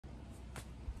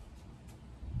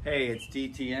Hey, it's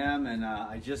DTM, and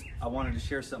I wanted to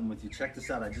share something with you. Check this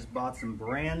out. I just bought some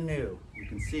brand new. You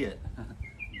can see it.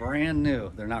 Brand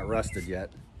new. They're not rusted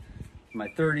yet. My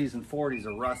 30s and 40s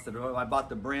are rusted. I bought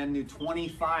the brand new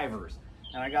 25ers,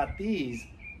 and I got these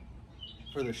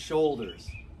for the shoulders,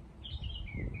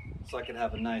 so I could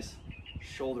have a nice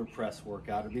shoulder press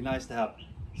workout. It'd be nice to have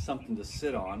something to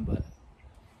sit on, but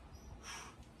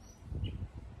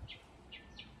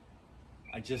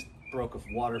I just broke a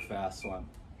water fast, so I'm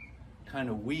kind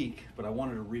of weak, but I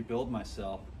wanted to rebuild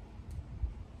myself.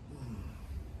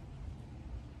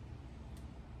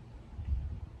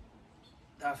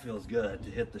 That feels good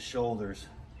to hit the shoulders.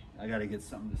 I got to get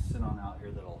something to sit on out here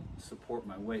that'll support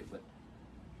my weight, but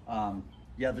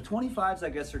yeah, the 25s I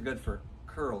guess are good for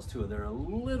curls too. They're a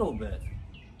little bit,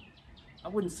 I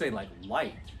wouldn't say like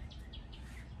light.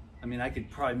 I mean, I could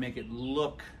probably make it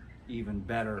look even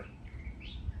better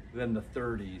than the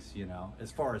 30s, you know, as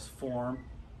far as form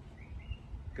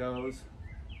goes.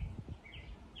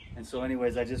 And so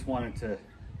anyways, I just wanted to,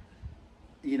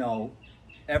 you know,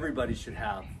 everybody should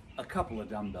have a couple of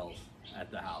dumbbells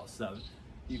at the house. So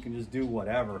you can just do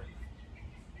whatever,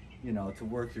 you know, to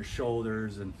work your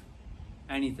shoulders and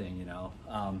anything, you know.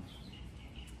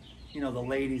 You know, the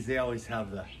ladies, they always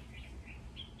have the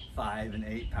 5 and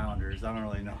 8 pounders. I don't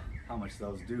really know how much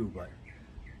those do, but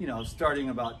you know, starting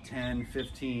about 10,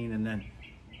 15, and then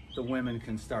the women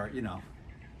can start, you know,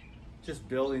 just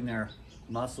building their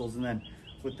muscles. And then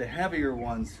with the heavier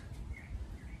ones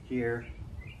here,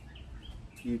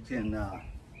 you can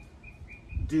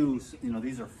do, you know,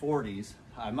 these are 40s.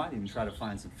 I might even try to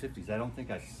find some 50s. I don't think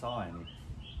I saw any.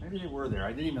 Maybe they were there.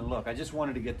 I didn't even look. I just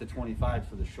wanted to get the 25s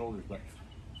for the shoulders, but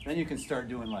then you can start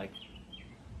doing like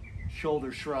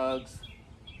shoulder shrugs,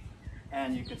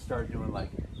 and you can start doing like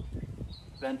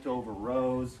bent over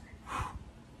rows.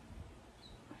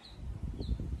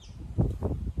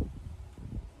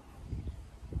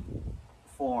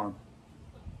 Form.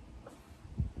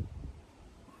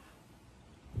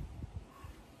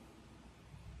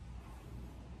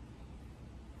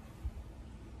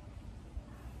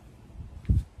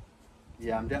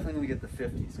 Yeah, I'm definitely gonna get the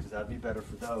 50s because that'd be better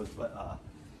for those, but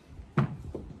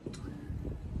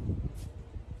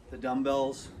the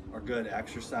dumbbells are good.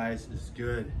 Exercise is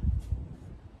good.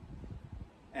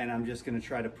 And I'm just gonna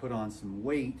try to put on some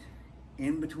weight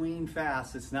in between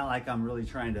fasts. It's not like I'm really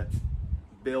trying to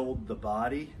build the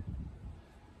body,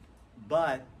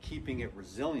 but keeping it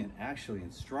resilient actually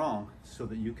and strong so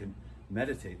that you can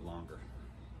meditate longer.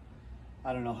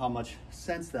 I don't know how much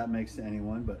sense that makes to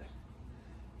anyone, but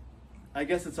I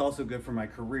guess it's also good for my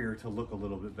career to look a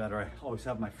little bit better. I always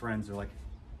have my friends, they're like,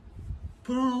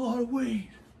 put on a lot of weight,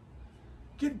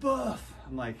 get buff.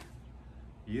 I'm like,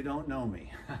 you don't know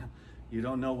me. You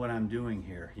don't know what I'm doing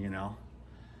here, you know?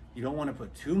 You don't want to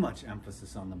put too much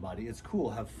emphasis on the body. It's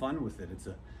cool, have fun with it.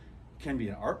 It can be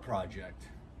an art project,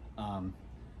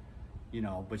 you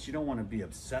know, but you don't want to be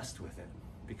obsessed with it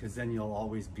because then you'll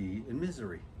always be in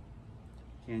misery.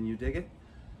 Can you dig it?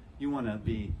 You want to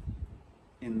be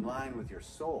in line with your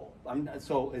soul.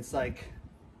 So it's like,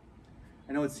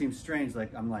 I know it seems strange,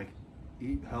 like I'm like,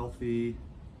 eat healthy,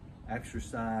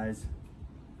 exercise,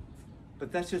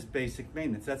 but that's just basic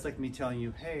maintenance. That's like me telling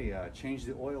you, hey, change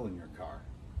the oil in your car.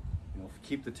 You know,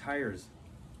 keep the tires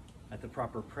at the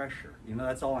proper pressure. You know,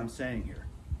 that's all I'm saying here.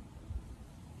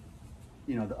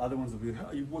 You know, the other ones will be,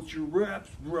 hey, what's your reps,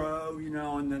 bro? You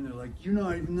know, and then they're like, you're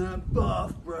not even that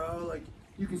buff, bro. Like,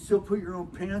 you can still put your own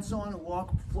pants on and walk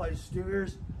up a flight of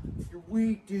stairs. You're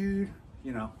weak, dude.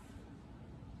 You know.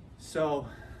 So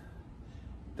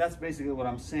that's basically what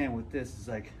I'm saying with this is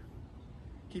like,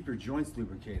 keep your joints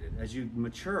lubricated. As you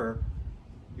mature,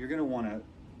 you're gonna wanna,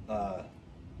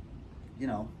 you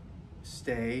know,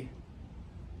 stay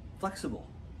flexible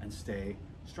and stay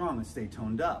strong and stay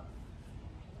toned up.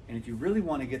 And if you really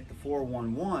wanna get the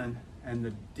 411 and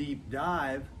the deep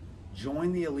dive,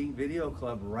 join the Elite Video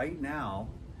Club right now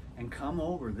and come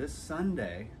over this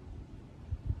Sunday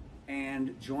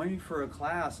and join me for a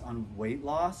class on weight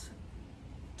loss,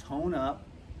 tone up,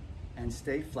 and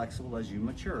stay flexible as you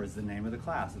mature is the name of the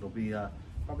class. It'll be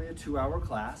probably a 2-hour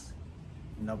class,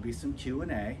 and there'll be some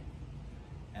Q&A,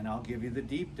 and I'll give you the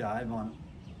deep dive on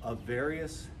a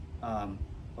various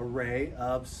array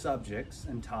of subjects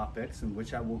and topics in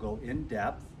which I will go in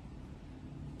depth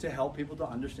to help people to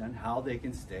understand how they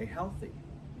can stay healthy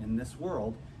in this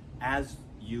world. As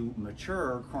you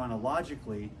mature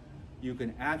chronologically, you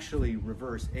can actually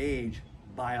reverse age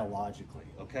biologically,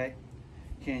 okay?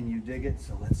 Can you dig it?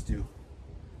 So let's do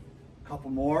a couple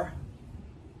more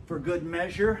for good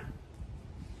measure.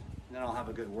 And then I'll have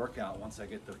a good workout once I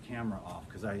get the camera off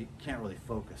because I can't really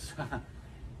focus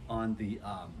on the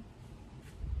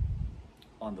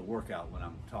workout when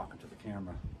I'm talking to the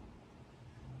camera.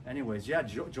 Anyways, yeah,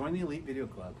 join the Elite Video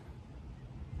Club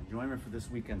and join me for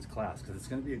this weekend's class because it's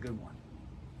going to be a good one.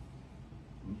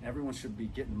 Everyone should be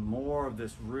getting more of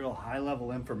this real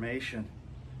high-level information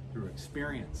through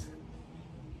experience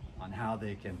on how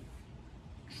they can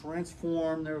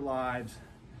transform their lives,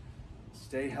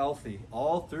 stay healthy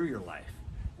all through your life,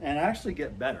 and actually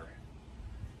get better.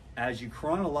 As you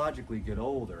chronologically get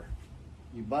older,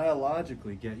 you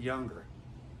biologically get younger,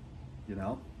 you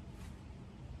know,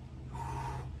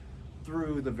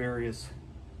 through the various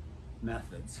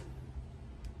methods.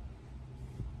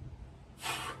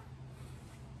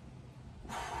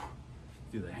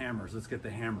 Do the hammers. Let's get the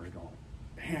hammers going.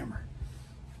 Hammer.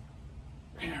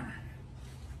 Hammer.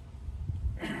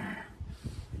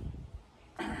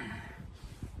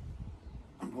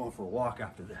 I'm going for a walk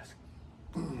after this.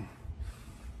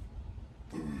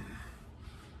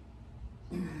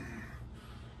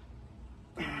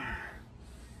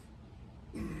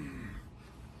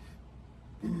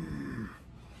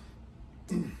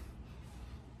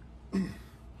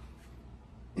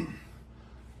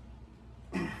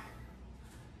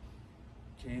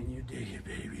 Can you dig it,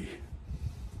 baby?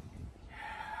 Yeah,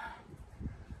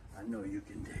 I know you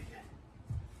can dig it.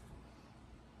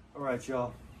 All right,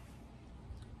 y'all.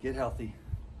 Get healthy.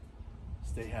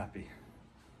 Stay happy.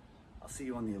 I'll see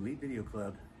you on the Elite Video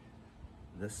Club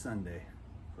this Sunday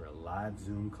for a live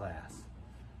Zoom class.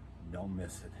 Don't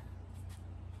miss it.